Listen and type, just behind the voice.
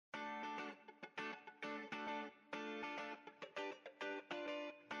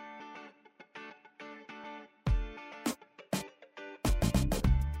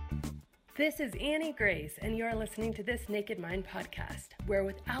This is Annie Grace, and you are listening to This Naked Mind podcast, where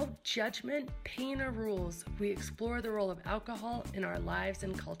without judgment, pain, or rules, we explore the role of alcohol in our lives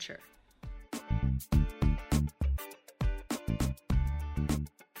and culture.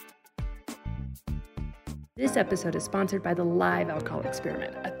 This episode is sponsored by the Live Alcohol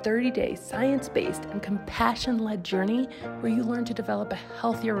Experiment, a 30-day science-based and compassion-led journey where you learn to develop a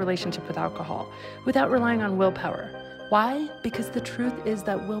healthier relationship with alcohol without relying on willpower. Why? Because the truth is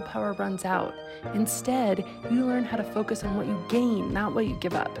that willpower runs out. Instead, you learn how to focus on what you gain, not what you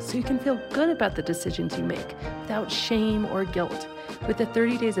give up, so you can feel good about the decisions you make without shame or guilt. With the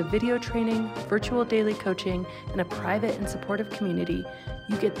 30 days of video training, virtual daily coaching, and a private and supportive community,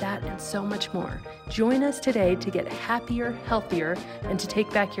 you get that and so much more. Join us today to get happier, healthier, and to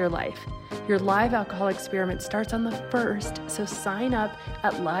take back your life. Your Live Alcohol Experiment starts on the 1st, so sign up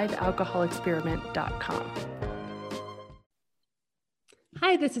at livealcoholexperiment.com.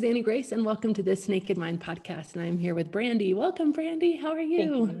 Hi, this is Annie Grace, and welcome to This Naked Mind podcast. And I'm here with Brandy. Welcome, Brandy. How are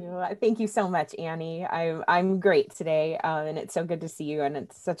you? Thank you so much, Annie. I'm great today, and it's so good to see you, and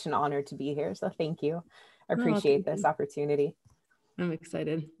it's such an honor to be here. So thank you. I appreciate this opportunity. I'm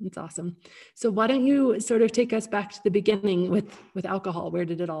excited. It's awesome. So why don't you sort of take us back to the beginning with alcohol? Where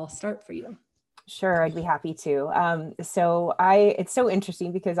did it all start for you? Sure, I'd be happy to. It's so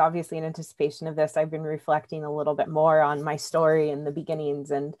interesting because obviously in anticipation of this, I've been reflecting a little bit more on my story and the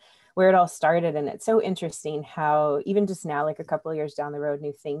beginnings and where it all started. And it's so interesting how even just now, like a couple of years down the road,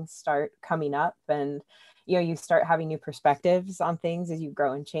 new things start coming up and, you start having new perspectives on things as you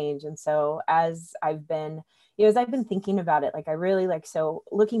grow and change. And so as I've been thinking about it, like I really so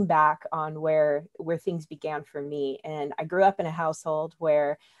looking back on where things began for me. And I grew up in a household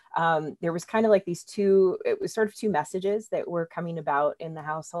where there was kind of like it was sort of two messages that were coming about in the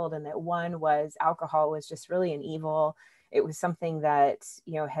household. And that one was alcohol was just really an evil. It was something that,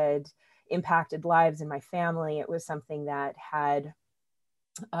 had impacted lives in my family. It was something that had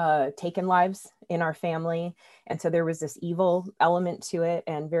taken lives in our family. And so there was this evil element to it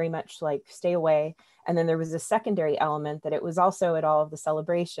and very much like stay away. And then there was a secondary element that it was also at all of the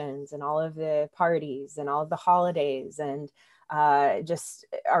celebrations and all of the parties and all of the holidays and just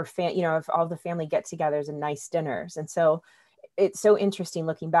our of all the family get-togethers and nice dinners. And so it's so interesting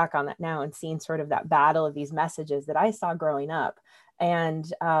looking back on that now and seeing sort of that battle of these messages that I saw growing up and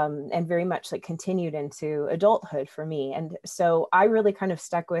very much like continued into adulthood for me. And so I really kind of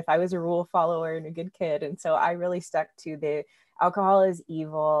stuck with, I was a rule follower and a good kid. And so I really stuck to the alcohol is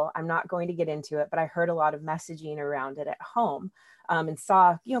evil. I'm not going to get into it, but I heard a lot of messaging around it at home and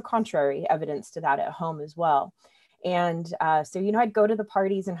saw, contrary evidence to that at home as well. And so, I'd go to the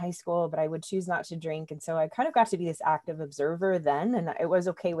parties in high school, but I would choose not to drink. And so I kind of got to be this active observer then, and it was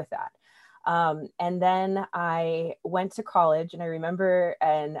okay with that. And then I went to college and I remember,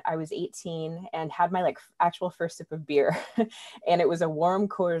 and I was 18 and had my actual first sip of beer and it was a warm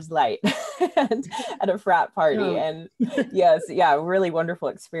Coors Light at a frat party. Oh. And yes, yeah, really wonderful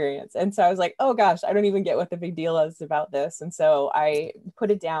experience. And so I was like, oh gosh, I don't even get what the big deal is about this. And so I put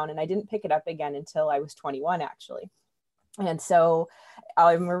it down and I didn't pick it up again until I was 21 actually. And so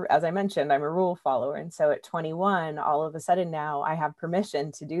as I mentioned, I'm a rule follower. And so at 21, all of a sudden now I have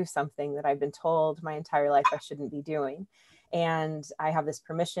permission to do something that I've been told my entire life I shouldn't be doing. And I have this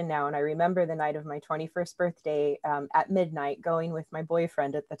permission now. And I remember the night of my 21st birthday at midnight, going with my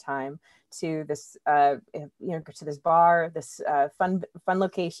boyfriend at the time to this, to this bar, this fun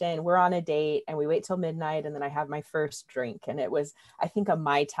location. We're on a date and we wait till midnight. And then I have my first drink. And it was, I think, a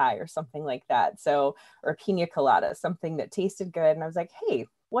Mai Tai or something like that. So, or a pina colada, something that tasted good. And I was like, hey,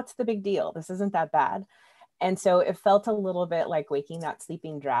 what's the big deal? This isn't that bad. And so it felt a little bit like waking that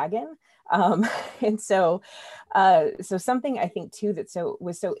sleeping dragon. And so something I think too that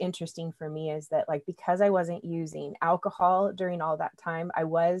was so interesting for me is that because I wasn't using alcohol during all that time, I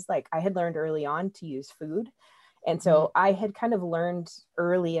had learned early on to use food. And so I had kind of learned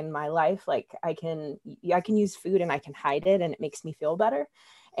early in my life, I can use food and I can hide it and it makes me feel better.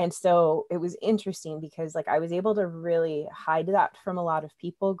 And so it was interesting because I was able to really hide that from a lot of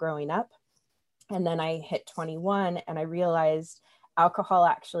people growing up. And then I hit 21 and I realized alcohol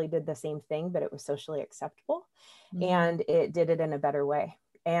actually did the same thing, but it was socially acceptable and it did it in a better way.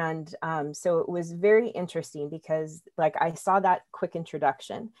 And so it was very interesting because I saw that quick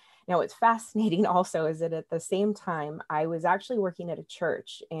introduction. Now what's fascinating also is that at the same time, I was actually working at a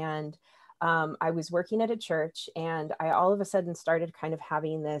church and I all of a sudden started kind of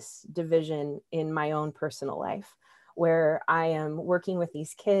having this division in my own personal life, where I am working with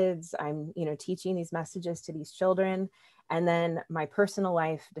these kids, I'm, teaching these messages to these children. And then my personal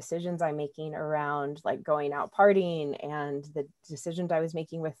life decisions I'm making around like going out partying, and the decisions I was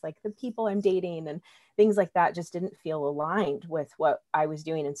making with like the people I'm dating and things like that just didn't feel aligned with what I was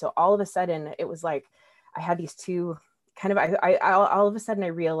doing. And so all of a sudden it was like, I had these two kind of, all of a sudden I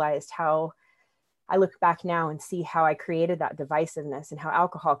realized how I look back now and see how I created that divisiveness and how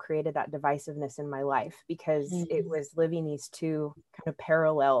alcohol created that divisiveness in my life, because it was living these two kind of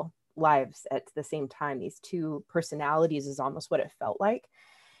parallel lives at the same time. These two personalities is almost what it felt like.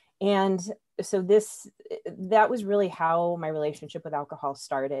 And so that was really how my relationship with alcohol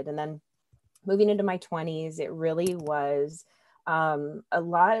started. And then moving into my 20s, it really was a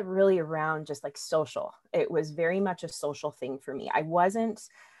lot really around just like social. It was very much a social thing for me.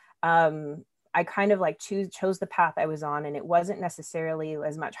 I kind of like chose the path I was on, and it wasn't necessarily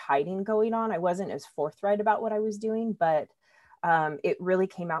as much hiding going on. I wasn't as forthright about what I was doing, but it really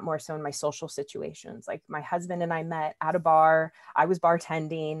came out more so in my social situations. Like my husband and I met at a bar. I was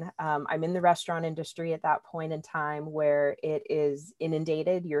bartending. I'm in the restaurant industry at that point in time where it is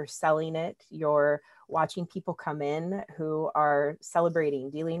inundated. You're selling it. You're watching people come in who are celebrating,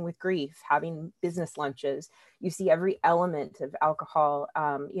 dealing with grief, having business lunches. You see every element of alcohol.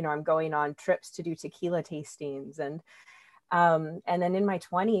 I'm going on trips to do tequila tastings, and then in my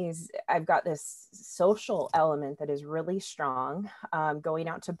 20s, I've got this social element that is really strong. Going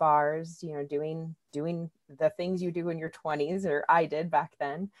out to bars, doing the things you do in your 20s, or I did back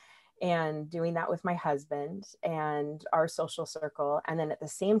then, and doing that with my husband and our social circle. And then at the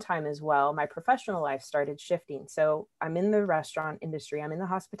same time as well, my professional life started shifting. So I'm in the restaurant industry, I'm in the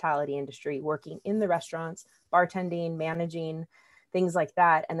hospitality industry, working in the restaurants, bartending, managing, things like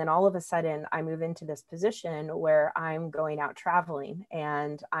that. And then all of a sudden I move into this position where I'm going out traveling,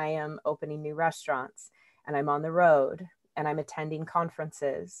 and I am opening new restaurants, and I'm on the road, and I'm attending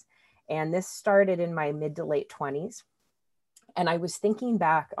conferences. And this started in my mid to late 20s. And I was thinking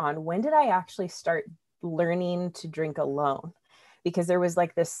back on, when did I actually start learning to drink alone? Because there was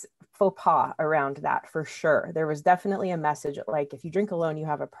like this faux pas around that for sure. There was definitely a message like, if you drink alone, you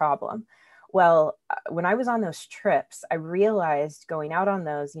have a problem. Well, when I was on those trips, I realized going out on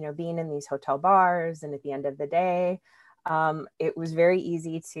those, being in these hotel bars, and at the end of the day, it was very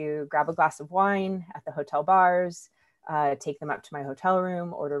easy to grab a glass of wine at the hotel bars, take them up to my hotel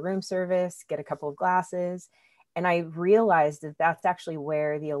room, order room service, get a couple of glasses. And I realized that that's actually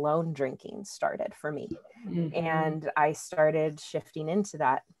where the alone drinking started for me. Mm-hmm. And I started shifting into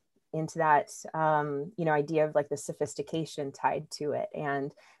that idea of like the sophistication tied to it.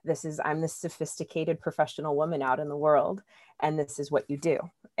 And I'm this sophisticated professional woman out in the world, and this is what you do.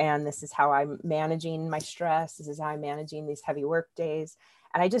 And this is how I'm managing my stress. This is how I'm managing these heavy work days.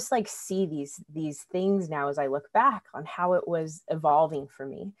 And I just like see these things now as I look back on how it was evolving for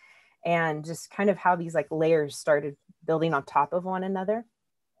me, and just kind of how these like layers started building on top of one another.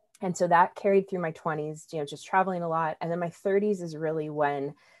 And so that carried through my 20s, just traveling a lot. And then my 30s is really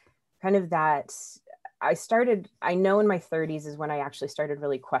when kind of that I know in my 30s is when I actually started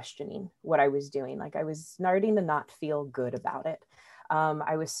really questioning what I was doing. Like I was starting to not feel good about it.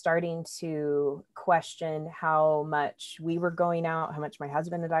 I was starting to question how much we were going out, how much my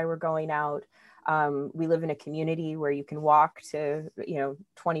husband and I were going out. We live in a community where you can walk to,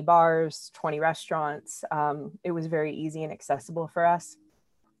 20 bars, 20 restaurants. It was very easy and accessible for us.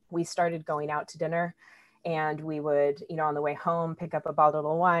 We started going out to dinner, and we would, on the way home, pick up a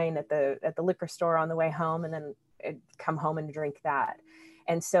bottle of wine at the liquor store on the way home, and then come home and drink that.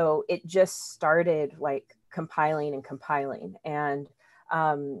 And so it just started like compiling. And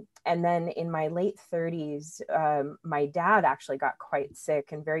then in my late 30s, my dad actually got quite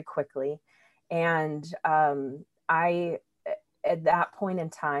sick, and very quickly. And at that point in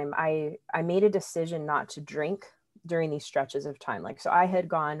time, I made a decision not to drink during these stretches of time. Like, so I had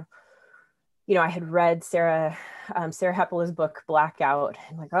gone, I had read Sarah Hepola's book, Blackout,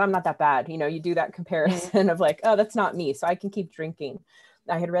 and like, oh, I'm not that bad. You do that comparison of like, oh, that's not me, so I can keep drinking.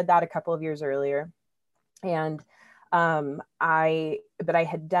 I had read that a couple of years earlier. And I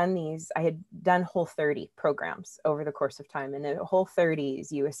had done Whole30 programs over the course of time. And in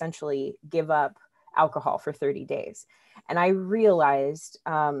Whole30s, you essentially give up alcohol for 30 days. And I realized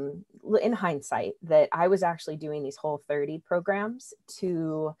in hindsight that I was actually doing these Whole30 programs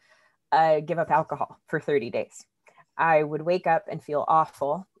to give up alcohol for 30 days. I would wake up and feel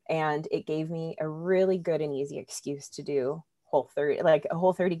awful, and it gave me a really good and easy excuse to do Whole30. Like a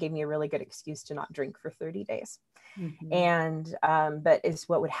Whole30 gave me a really good excuse to not drink for 30 days. Mm-hmm. And but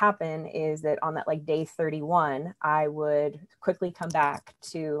what would happen is that on that like day 31, I would quickly come back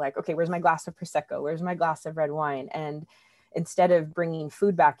to like, okay, where's my glass of Prosecco? Where's my glass of red wine? And instead of bringing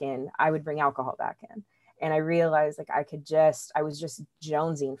food back in, I would bring alcohol back in. And I realized like I was just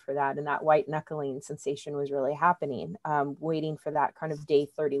jonesing for that. And that white knuckling sensation was really happening, waiting for that kind of day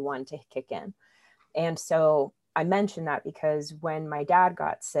 31 to kick in. And so I mentioned that because when my dad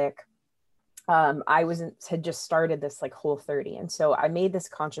got sick, had just started this like Whole30. And so I made this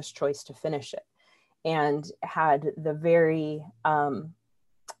conscious choice to finish it, and had the very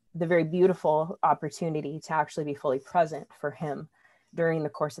beautiful opportunity to actually be fully present for him during the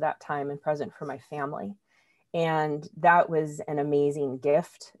course of that time, and present for my family. And that was an amazing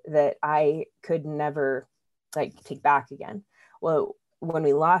gift that I could never like take back again. Well, when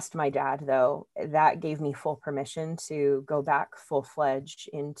we lost my dad, though, that gave me full permission to go back full-fledged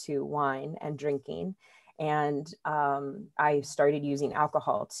into wine and drinking. And I started using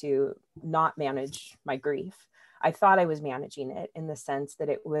alcohol to not manage my grief. I thought I was managing it in the sense that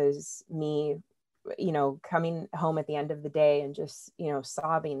it was me, coming home at the end of the day and just,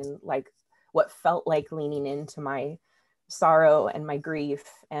 sobbing, and like what felt like leaning into my sorrow and my grief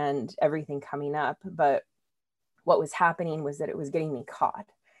and everything coming up. But what was happening was that it was getting me caught.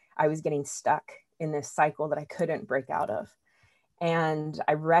 I was getting stuck in this cycle that I couldn't break out of. And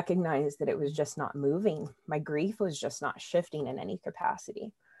I recognized that it was just not moving. My grief was just not shifting in any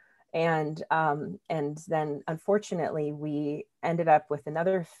capacity. And then unfortunately, we ended up with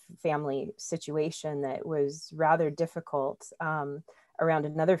another family situation that was rather difficult, around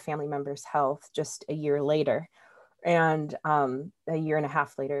another family member's health just a year later, and a year and a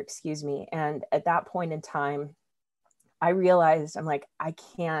half later, excuse me. And at that point in time, I realized, I'm like, I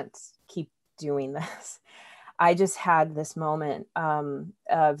can't keep doing this. I just had this moment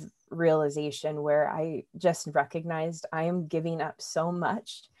of realization where I just recognized I am giving up so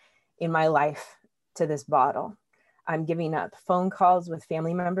much in my life to this bottle. I'm giving up phone calls with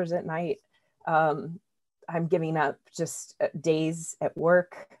family members at night. I'm giving up just days at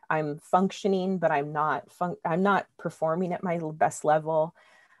work. I'm functioning, but I'm not performing at my best level.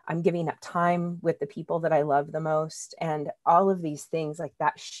 I'm giving up time with the people that I love the most. And all of these things, like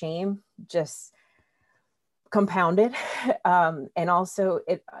that shame just compounded. And also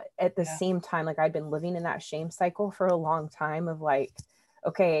at the same time, like I'd been living in that shame cycle for a long time of like,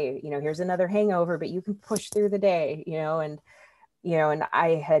 okay, here's another hangover, but you can push through the day, and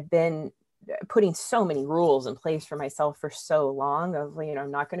I had been putting so many rules in place for myself for so long of,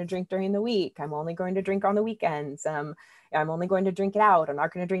 I'm not going to drink during the week. I'm only going to drink on the weekends. I'm only going to drink it out. I'm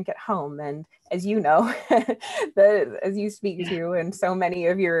not going to drink at home. And as you know, as you speak to, and so many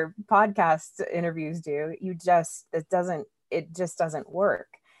of your podcast interviews do, it just doesn't work.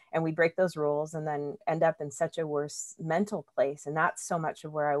 And we break those rules and then end up in such a worse mental place. And that's so much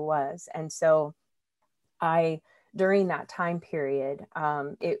of where I was. And so during that time period,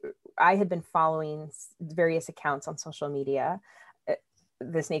 I had been following various accounts on social media,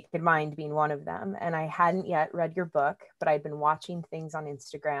 This Naked Mind being one of them. And I hadn't yet read your book, but I'd been watching things on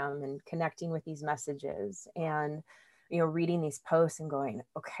Instagram and connecting with these messages and, reading these posts and going,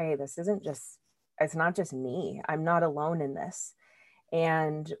 okay, it's not just me. I'm not alone in this.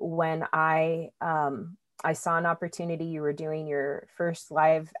 And when I saw an opportunity, you were doing your first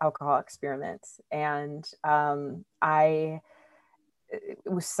live alcohol experiments, and I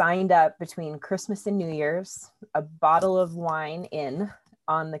was signed up between Christmas and New Year's, a bottle of wine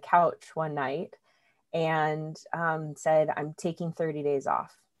on the couch one night, and said, I'm taking 30 days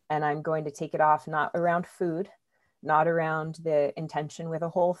off, and I'm going to take it off, not around food, not around the intention with a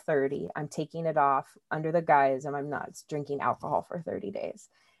Whole30. I'm taking it off under the guise of I'm not drinking alcohol for 30 days.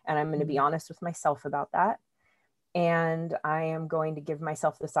 And I'm going to be honest with myself about that. And I am going to give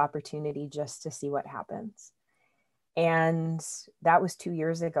myself this opportunity just to see what happens. And that was 2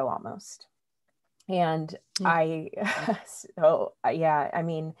 years ago almost. And I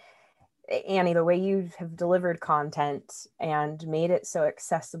mean, Annie, the way you have delivered content and made it so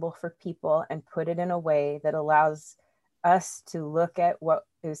accessible for people and put it in a way that allows us to look at what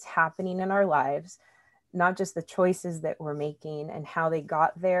is happening in our lives, not just the choices that we're making and how they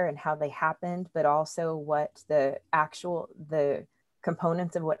got there and how they happened, but also what the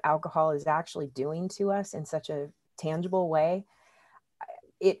components of what alcohol is actually doing to us in such a tangible way.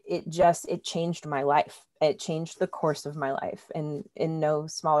 It changed my life. It changed the course of my life, and in no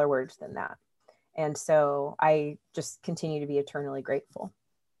smaller words than that. And so I just continue to be eternally grateful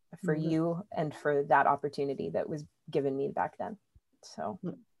for you and for that opportunity that was given me back then. So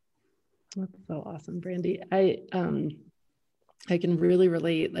that's so awesome, Brandy. I can really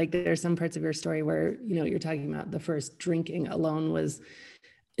relate. Like there's some parts of your story where, you're talking about the first drinking alone was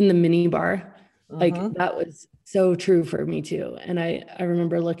in the mini bar. Like that was so true for me too. And I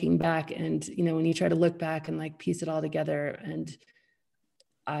remember looking back and, when you try to look back and like piece it all together, and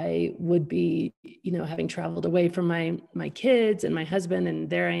I would be, having traveled away from my kids and my husband, and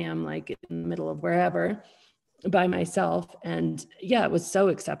there I am like in the middle of wherever by myself. And yeah, it was so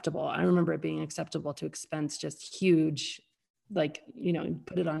acceptable. I remember it being acceptable to expense just huge, like,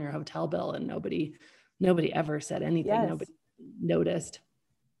 put it on your hotel bill, and nobody ever said anything. Yes. Nobody noticed.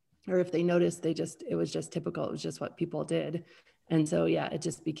 Or if they noticed, it was just typical. It was just what people did. And so, yeah, it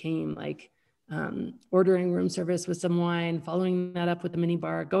just became like ordering room service with some wine, following that up with the mini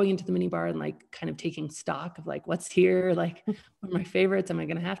bar, going into the mini bar and like kind of taking stock of like, what's here? Like, what are my favorites? Am I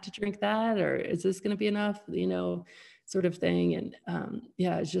going to have to drink that? Or is this going to be enough? Sort of thing. And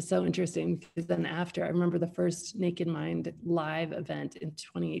yeah, it's just so interesting, because then after, I remember the first Naked Mind live event in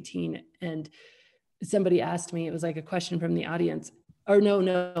 2018, and somebody asked me, it was like a question from the audience, or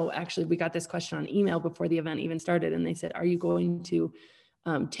no, actually we got this question on email before the event even started. And they said, are you going to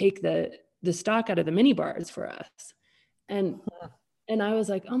take the stock out of the mini bars for us? And I was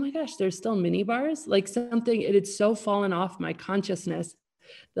like, oh my gosh, there's still mini bars? Like it had so fallen off my consciousness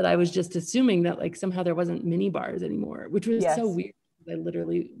that I was just assuming that like somehow there wasn't mini bars anymore, which was so weird. I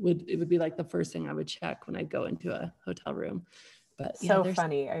literally it would be like the first thing I would check when I'd go into a hotel room. But so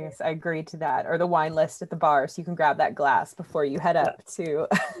funny. I guess I agree to that. Or the wine list at the bar, so you can grab that glass before you head up to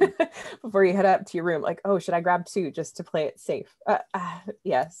your room. Like, oh, should I grab 2 just to play it safe?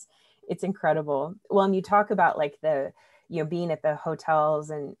 Yes, it's incredible. Well, and you talk about like the, being at the hotels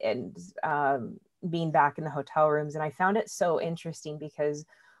and being back in the hotel rooms, and I found it so interesting because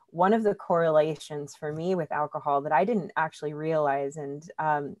one of the correlations for me with alcohol that I didn't actually realize, and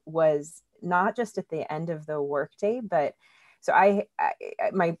was not just at the end of the workday, but so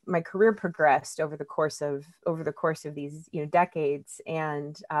my career progressed over the course of these decades,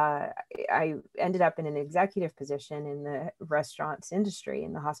 and I ended up in an executive position in the restaurants industry,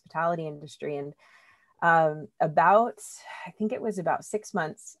 in the hospitality industry, and I think it was about 6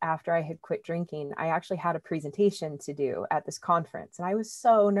 months after I had quit drinking, I actually had a presentation to do at this conference, and I was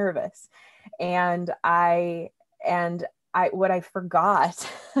so nervous, and what I forgot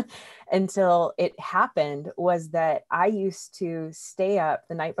until it happened was that I used to stay up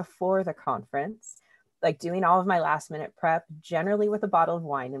the night before the conference, like doing all of my last minute prep, generally with a bottle of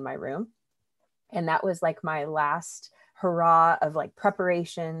wine in my room. And that was like my last hurrah of like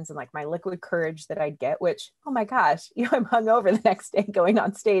preparations and like my liquid courage that I'd get, which, oh my gosh, I'm hungover the next day going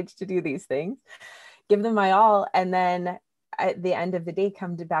on stage to do these things, give them my all. And then at the end of the day,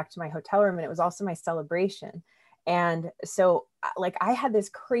 come back to my hotel room, and it was also my celebration. And so like I had this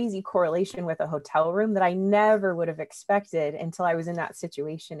crazy correlation with a hotel room that I never would have expected until I was in that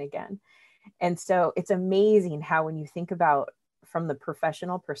situation again. And so it's amazing how, when you think about from the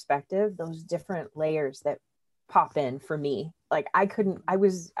professional perspective, those different layers that pop in for me, like I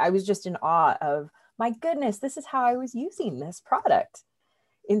was just in awe of, my goodness, this is how I was using this product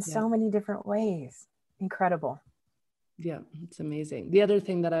in so many different ways. Incredible. Yeah, it's amazing. The other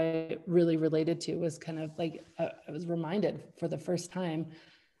thing that I really related to was kind of like, I was reminded for the first time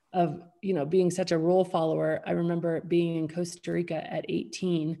of, being such a rule follower. I remember being in Costa Rica at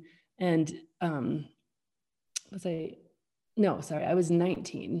 18, and I was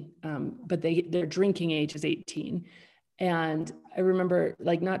 19, but their drinking age is 18. And I remember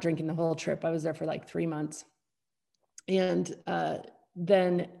like not drinking the whole trip. I was there for like 3 months. And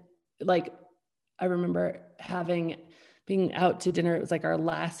then like, I remember being out to dinner. It was like our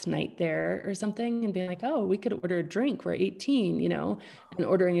last night there or something, and being like, oh, we could order a drink. We're 18, and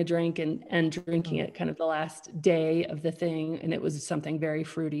ordering a drink and drinking it kind of the last day of the thing. And it was something very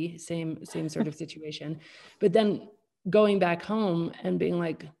fruity, same sort of situation. But then going back home and being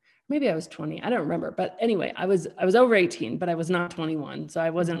like, maybe I was 20, I don't remember. But anyway, I was over 18, but I was not 21. So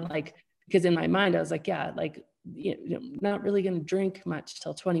I wasn't like, because in my mind, I was like, yeah, like, not really going to drink much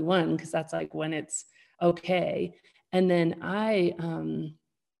till 21, because that's like when it's okay. And then I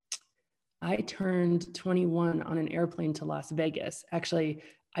turned 21 on an airplane to Las Vegas. Actually,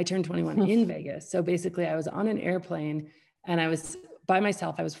 I turned 21 in Vegas. So basically I was on an airplane, and I was by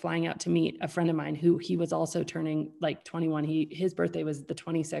myself. I was flying out to meet a friend of mine who he was also turning like 21. His birthday was the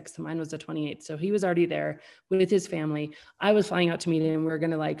 26th. Mine was the 28th. So he was already there with his family. I was flying out to meet him. We were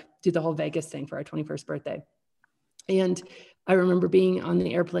going to like do the whole Vegas thing for our 21st birthday. And I remember being on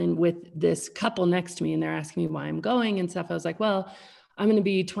the airplane with this couple next to me, and they're asking me why I'm going and stuff. I was like, well, I'm going to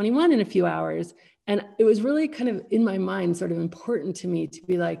be 21 in a few hours. And it was really kind of in my mind, sort of important to me to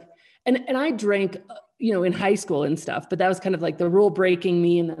be like, and I drank, in high school and stuff, but that was kind of like the rule breaking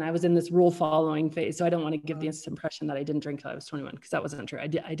me. And then I was in this rule following phase. So I don't want to give this impression that I didn't drink till I was 21, because that wasn't true. I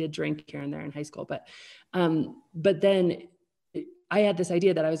did drink here and there in high school, but then I had this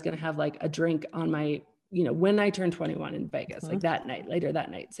idea that I was going to have like a drink on my when I turned 21 in Vegas, Mhm. like that night, later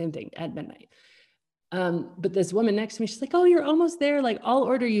that night, same thing at midnight. But this woman next to me, she's like, "Oh, you're almost there. Like, I'll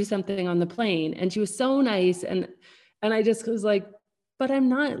order you something on the plane." And she was so nice. And I just was like, "But I'm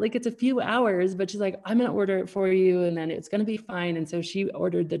not, like, it's a few hours," but she's like, "I'm going to order it for you. And then it's going to be fine." And so she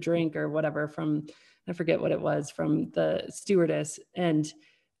ordered the drink or whatever from, I forget what it was, from the stewardess.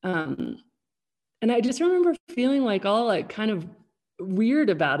 Um, and I just remember feeling like all like kind of weird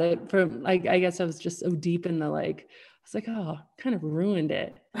about it from like, I guess I was just so deep in the like, I was like, oh, kind of ruined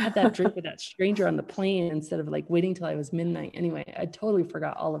it. I had that drink with that stranger on the plane instead of like waiting till I was midnight. Anyway, I totally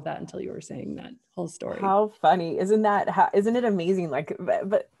forgot all of that until you were saying that whole story. How funny. Isn't it amazing? Like,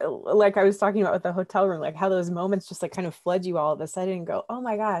 but like I was talking about with the hotel room, like how those moments just like kind of flood you all of a sudden and go, oh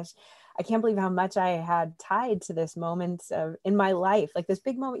my gosh, I can't believe how much I had tied to this moment of in my life, like this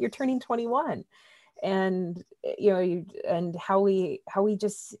big moment, you're turning 21. And and how we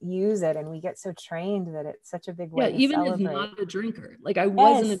just use it, and we get so trained that it's such a big Yeah, way to even as celebrate. not a drinker, like I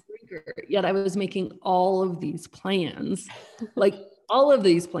wasn't Yes. a drinker, yet I was making all of these plans, like all of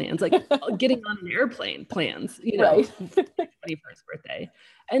these plans, like getting on an airplane plans, Right. for my 21st birthday.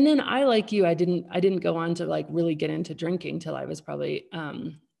 And then I, like you, I didn't go on to like really get into drinking till I was probably,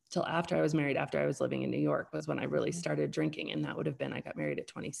 till after I was married, after I was living in New York was when I really started drinking. And that would have been, I got married at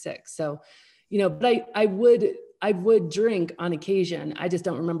 26. So, but I would drink on occasion. I just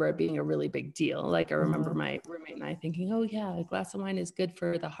don't remember it being a really big deal. Like I remember my roommate and I thinking, oh yeah, a glass of wine is good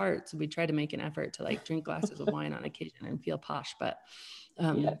for the heart. So we try to make an effort to like drink glasses of wine on occasion and feel posh. But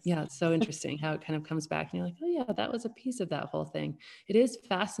Yes. yeah, it's so interesting how it kind of comes back and you're like, oh yeah, that was a piece of that whole thing. It is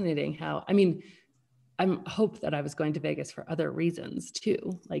fascinating how, I mean, I'm hope that I was going to Vegas for other reasons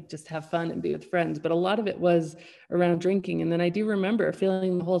too, like just have fun and be with friends. But a lot of it was around drinking. And then I do remember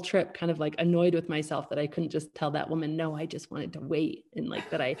feeling the whole trip kind of like annoyed with myself that I couldn't just tell that woman, no, I just wanted to wait. And like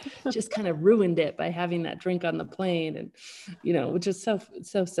that I just kind of ruined it by having that drink on the plane and, which is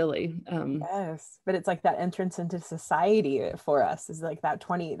so silly. Yes, but it's like that entrance into society for us is like that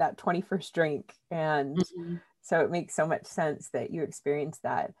 21st drink. And Mhm. so it makes so much sense that you experienced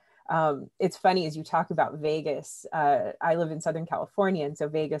that. It's funny as you talk about Vegas. I live in Southern California, and so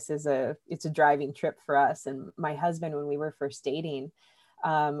Vegas it's a driving trip for us. And my husband, when we were first dating,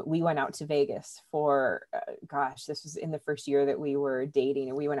 we went out to Vegas for gosh, this was in the first year that we were dating,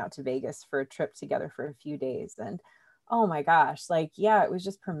 and we went out to Vegas for a trip together for a few days. And oh my gosh, like, yeah, it was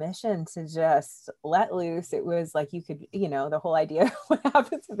just permission to just let loose. It was like you could, the whole idea of what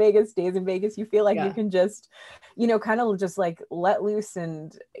happens in Vegas stays in Vegas. You feel like you Yeah. can just, kind of just like let loose.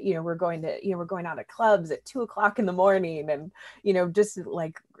 And, we're going out at clubs at 2 o'clock in the morning, and, just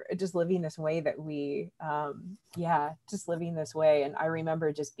living this way that just living this way. And I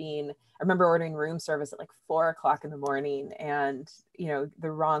remember ordering room service at like 4 o'clock in the morning, and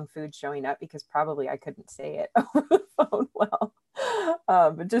the wrong food showing up because probably I couldn't say it over the phone well.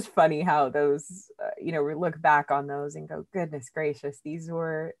 But just funny how those, we look back on those and go, goodness gracious, these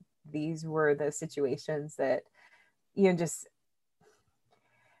were the situations that, just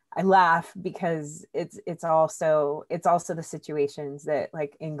I laugh because it's also the situations that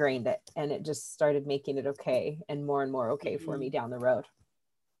like ingrained it, and it just started making it okay and more okay for me Mhm. down the road.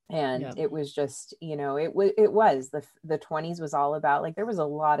 And Yeah. it was just, it was the 20s was all about, like, there was a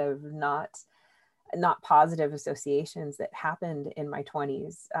lot of not positive associations that happened in my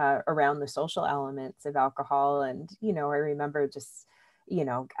 20s around the social elements of alcohol. And I remember just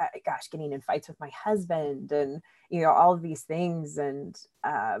gosh, getting in fights with my husband, and all of these things. And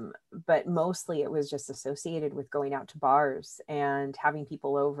but mostly it was just associated with going out to bars and having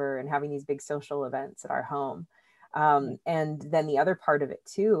people over and having these big social events at our home. And then the other part of it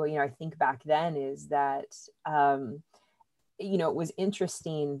too, I think back then is that it was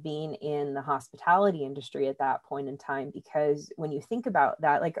interesting being in the hospitality industry at that point in time, because when you think about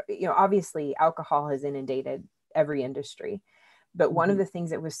that, like, obviously alcohol has inundated every industry. But one of Mhm. the things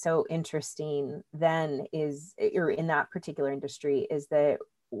that was so interesting then is, or in that particular industry, is that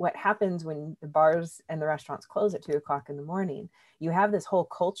what happens when the bars and the restaurants close at 2 o'clock in the morning, you have this whole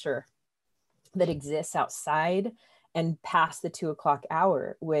culture that exists outside and past the 2 o'clock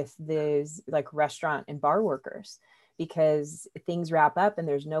hour with these like restaurant and bar workers, because things wrap up and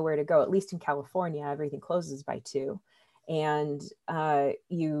there's nowhere to go. At least in California, everything closes by 2. And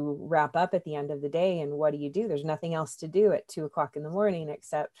you wrap up at the end of the day, and what do? There's nothing else to do at 2 o'clock in the morning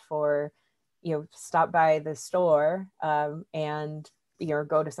except for, stop by the store, and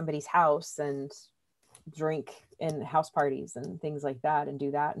go to somebody's house and drink in house parties and things like that, and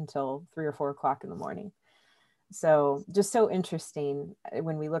do that until 3 or 4 o'clock in the morning. So just so interesting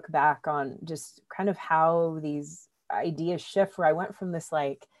when we look back on just kind of how these ideas shift, where I went from this,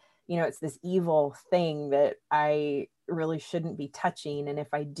 like, it's this evil thing that I really shouldn't be touching. And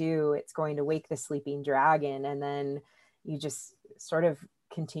if I do, it's going to wake the sleeping dragon. And then you just sort of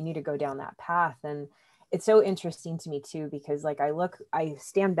continue to go down that path. And it's so interesting to me too, because like I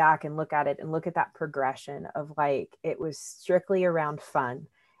stand back and look at it and look at that progression of like, it was strictly around fun.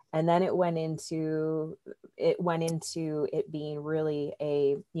 And then it went into it being really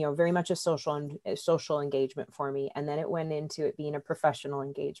a, very much a social engagement for me. And then it went into it being a professional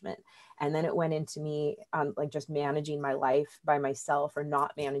engagement. And then it went into me like just managing my life by myself or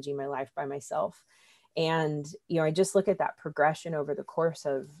not managing my life by myself. And, I just look at that progression over the course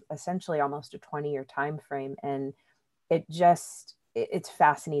of essentially almost a 20-year time frame. And it's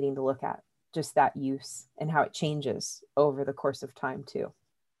fascinating to look at just that use and how it changes over the course of time too.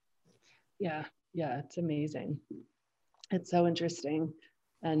 Yeah. It's amazing. It's so interesting.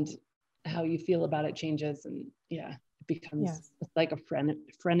 And how you feel about it changes. And it becomes like a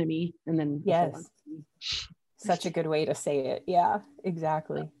frenemy. And then yes, such a good way to say it. Yeah,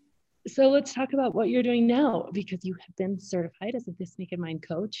 exactly. So let's talk about what you're doing now, because you have been certified as a This Naked Mind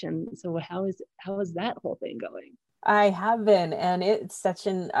coach. And so how is that whole thing going? I have been, and it's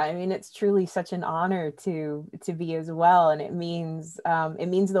it's truly such an honor to be as well. And it means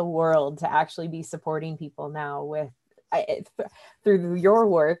the world to actually be supporting people now through your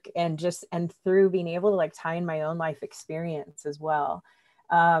work and through being able to like tie in my own life experience as well.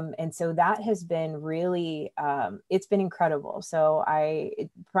 And so that has been really, it's been incredible. So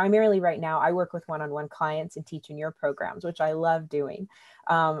primarily right now, I work with one-on-one clients and teach in your programs, which I love doing.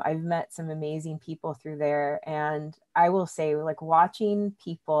 I've met some amazing people through there. And I will say, like, watching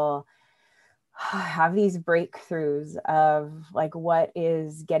people have these breakthroughs of like what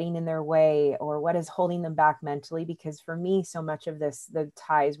is getting in their way or what is holding them back mentally, because for me, so much of the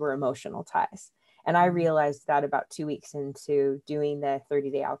ties were emotional ties. And I realized that about 2 weeks into doing the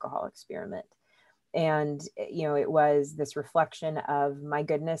 30-day alcohol experiment. And, it was this reflection of, my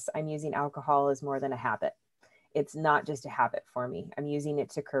goodness, I'm using alcohol as more than a habit. It's not just a habit for me. I'm using it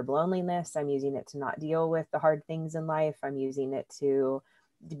to curb loneliness. I'm using it to not deal with the hard things in life. I'm using it to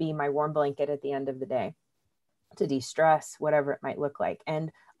be my warm blanket at the end of the day, to de-stress, whatever it might look like.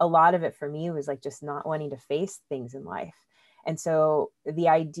 And a lot of it for me was like just not wanting to face things in life. And so the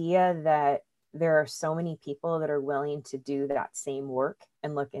idea that there are so many people that are willing to do that same work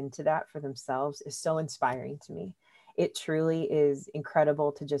and look into that for themselves is so inspiring to me. It truly is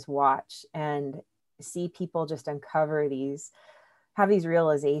incredible to just watch and see people just have these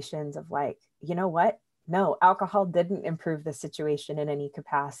realizations of like, you know what? No, alcohol didn't improve the situation in any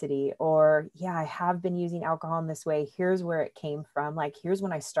capacity. Or, yeah, I have been using alcohol in this way. Here's where it came from. Like, here's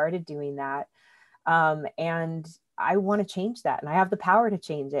when I started doing that. And I want to change that. And I have the power to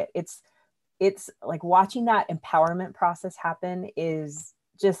change it. It's like watching that empowerment process happen is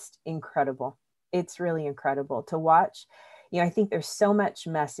just incredible. It's really incredible to watch. I think there's so much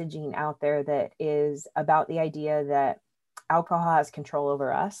messaging out there that is about the idea that alcohol has control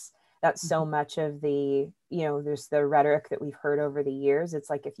over us. That's so much of there's the rhetoric that we've heard over the years.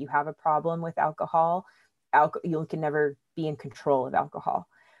 It's like, if you have a problem with alcohol, you can never be in control of alcohol.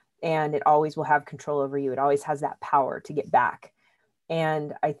 And it always will have control over you. It always has that power to get back.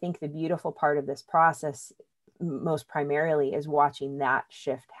 And I think the beautiful part of this process, most primarily, is watching that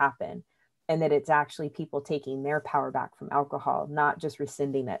shift happen. And that it's actually people taking their power back from alcohol, not just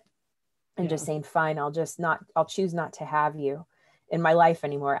rescinding it and just saying, fine, I'll choose not to have you in my life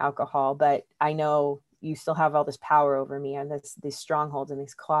anymore, alcohol, but I know you still have all this power over me and these strongholds and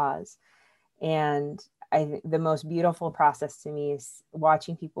these claws. And I think the most beautiful process to me is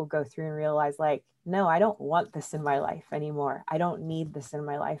watching people go through and realize, like, no, I don't want this in my life anymore. I don't need this in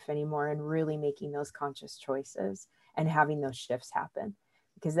my life anymore. And really making those conscious choices and having those shifts happen,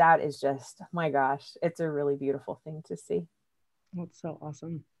 because that is just, oh my gosh, it's a really beautiful thing to see. That's so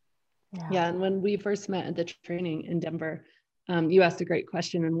awesome. Yeah. And when we first met at the training in Denver, you asked a great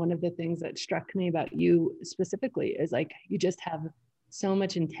question. And one of the things that struck me about you specifically is like, you just have so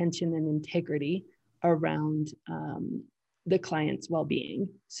much intention and integrity around the client's well-being.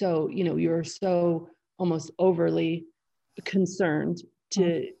 So, you're so almost overly concerned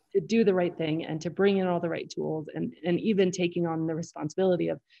to do the right thing and to bring in all the right tools, and even taking on the responsibility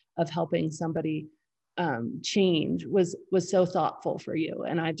of helping somebody change was so thoughtful for you.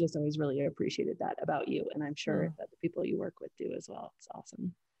 And I've just always really appreciated that about you. And I'm sure that the people you work with do as well. It's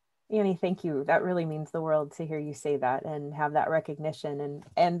awesome. Annie, thank you. That really means the world to hear you say that and have that recognition.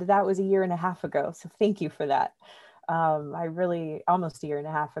 And that was 1.5 years ago. So thank you for that. Almost 1.5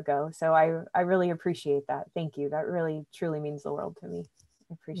 years ago. So I really appreciate that. Thank you. That really, truly means the world to me.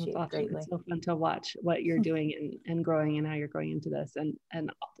 I appreciate That's it awesome. greatly. It's so fun to watch what you're doing and growing and how you're going into this and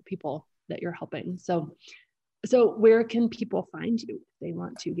all the people that you're helping. So where can people find you if they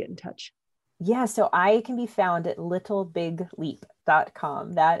want to get in touch? Yeah, so I can be found at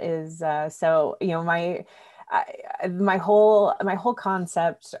littlebigleap.com. That is so, you know, my whole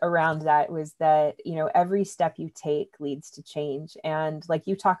concept around that was that, you know, every step you take leads to change. And like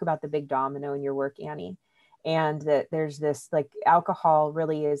you talk about the big domino in your work, Annie, and that there's this, like, alcohol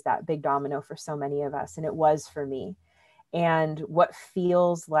really is that big domino for so many of us, and it was for me. And what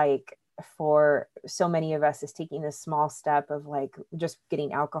feels like for so many of us is taking this small step of like just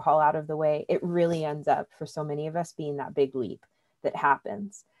getting alcohol out of the way, it really ends up for so many of us being that big leap that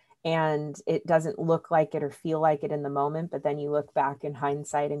happens. And it doesn't look like it or feel like it in the moment, but then you look back in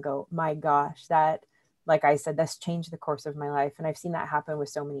hindsight and go, my gosh, that, like I said, that's changed the course of my life. And I've seen that happen with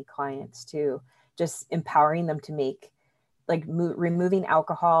so many clients too, just empowering them to make, like, removing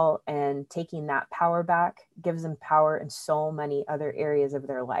alcohol and taking that power back gives them power in so many other areas of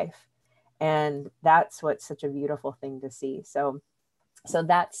their life. And that's what's such a beautiful thing to see. So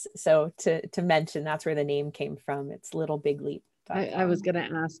that's, so to mention, that's where the name came from. It's littlebigleap.com. I was going to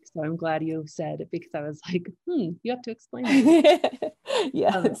ask, so I'm glad you said it, because I was like, you have to explain that.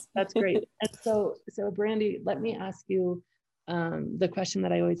 Yes. That's great. And so Brandy, let me ask you the question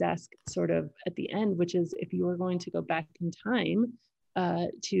that I always ask sort of at the end, which is, if you were going to go back in time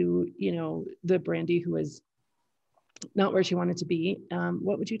to, you know, the Brandy who was not where she wanted to be,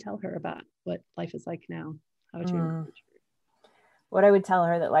 what would you tell her about what life is like now? How would you encourage her? What I would tell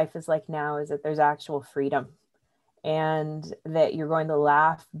her that life is like now is that there's actual freedom, and that you're going to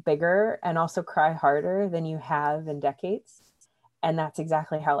laugh bigger and also cry harder than you have in decades. And that's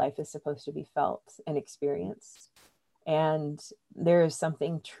exactly how life is supposed to be felt and experienced. And there is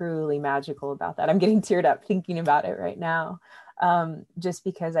something truly magical about that. I'm getting teared up thinking about it right now. Just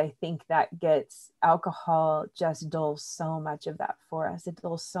because I think that gets, alcohol just dulls so much of that for us. It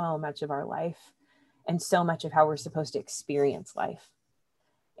dulls so much of our life and so much of how we're supposed to experience life.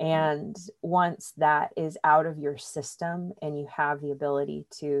 And once that is out of your system and you have the ability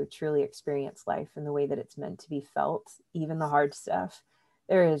to truly experience life in the way that it's meant to be felt, even the hard stuff,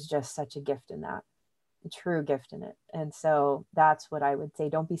 there is just such a gift in that, a true gift in it. And so that's what I would say.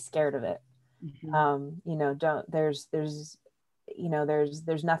 Don't be scared of it. Mm-hmm. You know,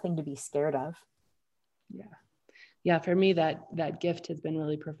 there's nothing to be scared of. Yeah. For me, that gift has been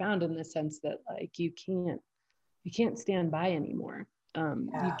really profound in the sense that, like, you can't stand by anymore.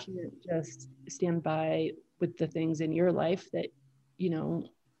 You can't just stand by with the things in your life that, you know,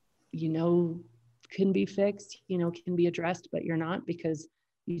 can be fixed, can be addressed, but you're not, because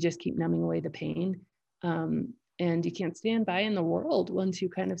you just keep numbing away the pain. And you can't stand by in the world once you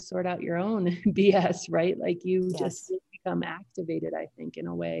kind of sort out your own BS, right? Like, you just become activated, I think, in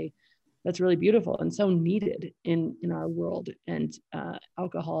a way that's really beautiful and so needed in our world. And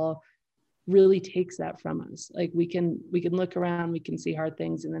alcohol really takes that from us. Like, we can look around, we can see hard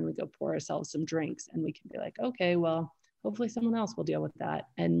things, and then we go pour ourselves some drinks and we can be like, okay, well, hopefully someone else will deal with that.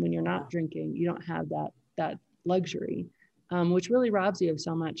 And when you're not drinking, you don't have that luxury, which really robs you of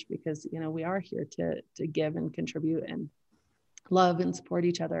so much, because, we are here to give and contribute and love and support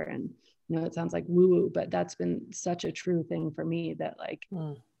each other. And, it sounds like woo-woo, but that's been such a true thing for me, that, like,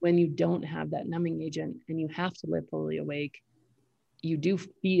 when you don't have that numbing agent and you have to live fully awake, you do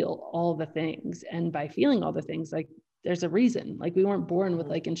feel all the things. And by feeling all the things, like, there's a reason. Like, we weren't born with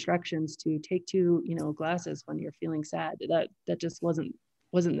like instructions to take 2 glasses when you're feeling sad. That just wasn't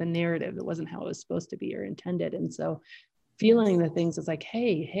the narrative. It wasn't how it was supposed to be or intended. And so feeling the things is like,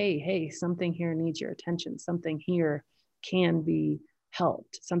 hey, something here needs your attention. Something here can be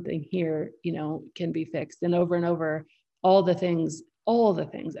helped. Something here, can be fixed. And over, all the things,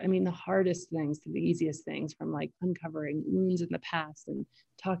 I mean, the hardest things to the easiest things, from like uncovering wounds in the past and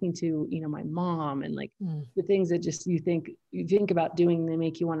talking to, my mom, and like the things that just you think about doing, they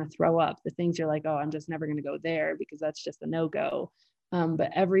make you want to throw up. The things you're like, oh, I'm just never going to go there because that's just a no-go.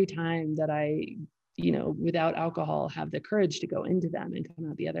 But every time that I, without alcohol, have the courage to go into them and come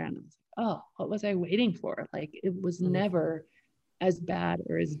out the other end, I was like, oh, what was I waiting for? Like, it was never as bad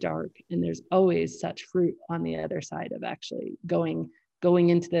or as dark. And there's always such fruit on the other side of actually going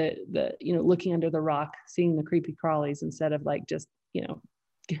into the looking under the rock, seeing the creepy crawlies, instead of like just,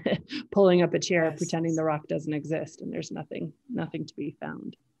 pulling up a chair, pretending the rock doesn't exist and there's nothing to be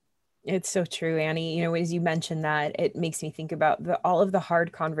found. It's so true, Annie. As you mentioned that, it makes me think about all of the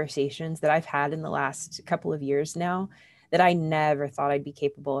hard conversations that I've had in the last couple of years now that I never thought I'd be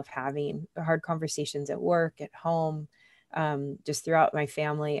capable of having. The hard conversations at work, at home, just throughout my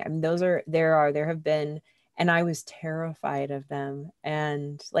family. I mean, there have been And I was terrified of them.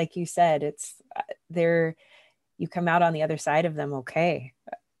 And like you said, it's there, you come out on the other side of them. Okay.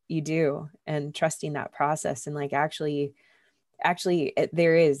 You do. And trusting that process, and like, actually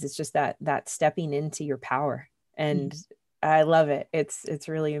it's just that stepping into your power. And I love it. It's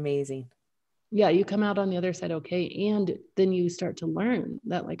really amazing. Yeah, you come out on the other side okay. And then you start to learn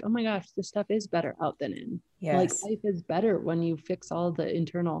that, like, oh my gosh, this stuff is better out than in. Yes. Like, life is better when you fix all the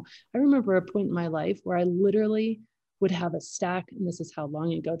internal. I remember a point in my life where I literally would have a stack, and this is how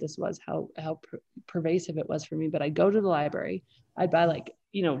long ago this was, how pervasive it was for me. But I'd go to the library, I'd buy, like,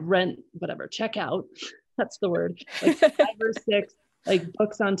 rent, whatever, check out, that's the word, like 5 or 6 like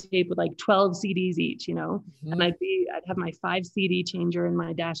books on tape with like 12 CDs each, and I'd have my 5 CD changer in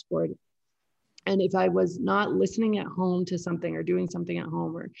my dashboard. And if I was not listening at home to something or doing something at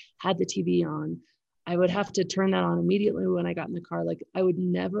home or had the TV on, I would have to turn that on immediately when I got in the car. Like, I would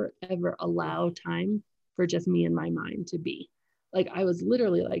never, ever allow time for just me and my mind to be. Like, I was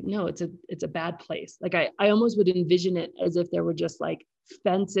literally like, no, it's a bad place. Like, I almost would envision it as if there were just like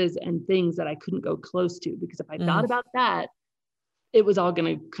fences and things that I couldn't go close to, because if I thought about that, it was all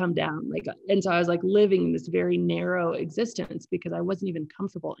going to come down. Like, and so I was like living in this very narrow existence because I wasn't even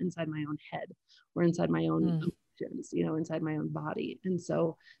comfortable inside my own head or inside my own emotions, inside my own body. And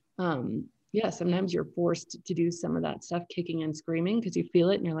so, yeah, sometimes you're forced to do some of that stuff, kicking and screaming, because you feel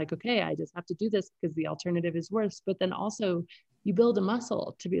it and you're like, okay, I just have to do this because the alternative is worse. But then also you build a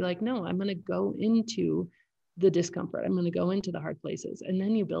muscle to be like, no, I'm going to go into the discomfort. I'm going to go into the hard places. And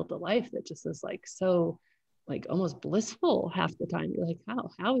then you build a life that just is like, so like almost blissful half the time. You're like,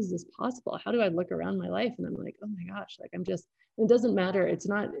 how is this possible? How do I look around my life? And I'm like, oh my gosh, like it doesn't matter. It's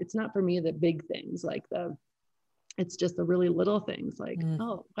not for me the big things, like it's just the really little things, like,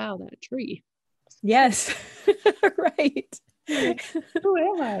 oh wow, that tree. Yes. Right. Who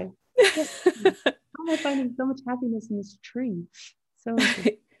am I? How am I finding so much happiness in this tree? So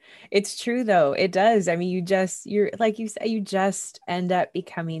it's true though. It does. I mean, you're like you said, you just end up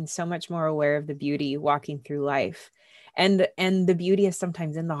becoming so much more aware of the beauty walking through life. And the beauty is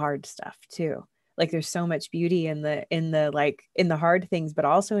sometimes in the hard stuff too. Like, there's so much beauty in the hard things, but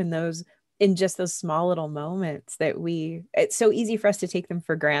also in just those small little moments that it's so easy for us to take them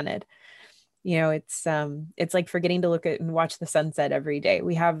for granted. It's like forgetting to look at and watch the sunset every day.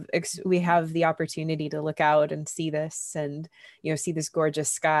 We have the opportunity to look out and see this, and, see this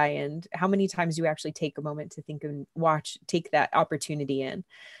gorgeous sky. And how many times do we actually take a moment to think and take that opportunity in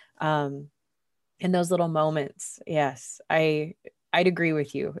those little moments? Yes, I'd agree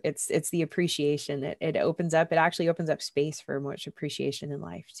with you. It's the appreciation. It actually opens up space for much appreciation in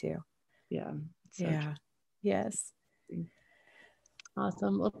life too. Yeah. Yeah. Yes.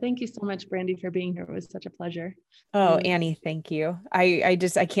 Awesome. Well, thank you so much, Brandy, for being here. It was such a pleasure. Oh, Annie, thank you. I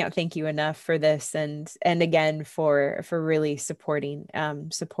can't thank you enough for this. And again, for really supporting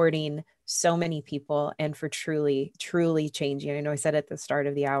so many people, and for truly, truly changing. I know I said at the start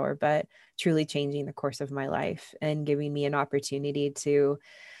of the hour, but truly changing the course of my life and giving me an opportunity to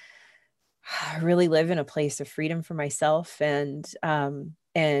really live in a place of freedom for myself, and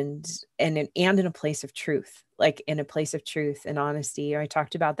in a place of truth, like in a place of truth and honesty. I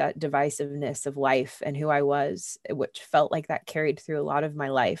talked about that divisiveness of life and who I was, which felt like that carried through a lot of my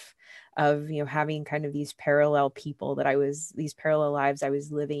life of, having kind of these parallel these parallel lives I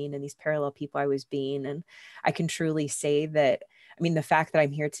was living, and these parallel people I was being. And I can truly say that, I mean, the fact that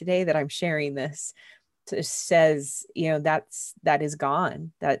I'm here today, that I'm sharing this, says, that is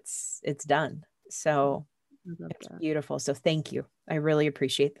gone. It's done. So it's beautiful. So thank you. I really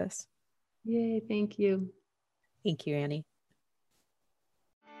appreciate this. Yay. Thank you. Thank you, Annie.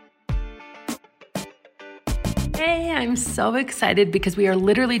 Hey, I'm so excited because we are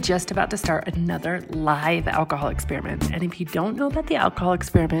literally just about to start another live alcohol experiment. And if you don't know about the alcohol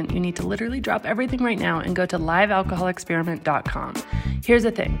experiment, you need to literally drop everything right now and go to livealcoholexperiment.com. Here's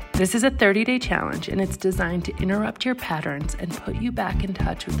the thing. This is a 30-day challenge, and it's designed to interrupt your patterns and put you back in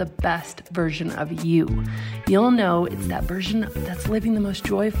touch with the best version of you. You'll know it's that version that's living the most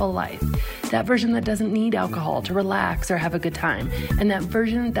joyful life, that version that doesn't need alcohol to relax or have a good time, and that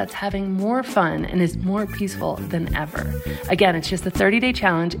version that's having more fun and is more peaceful than ever. Again, it's just a 30-day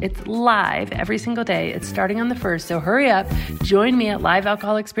challenge. It's live every single day. It's starting on the 1st, so hurry up. Join me at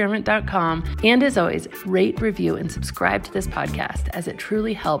livealcoholexperiment.com. And as always, rate, review, and subscribe to this podcast, as it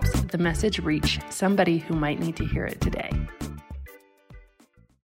truly helps the message reach somebody who might need to hear it today.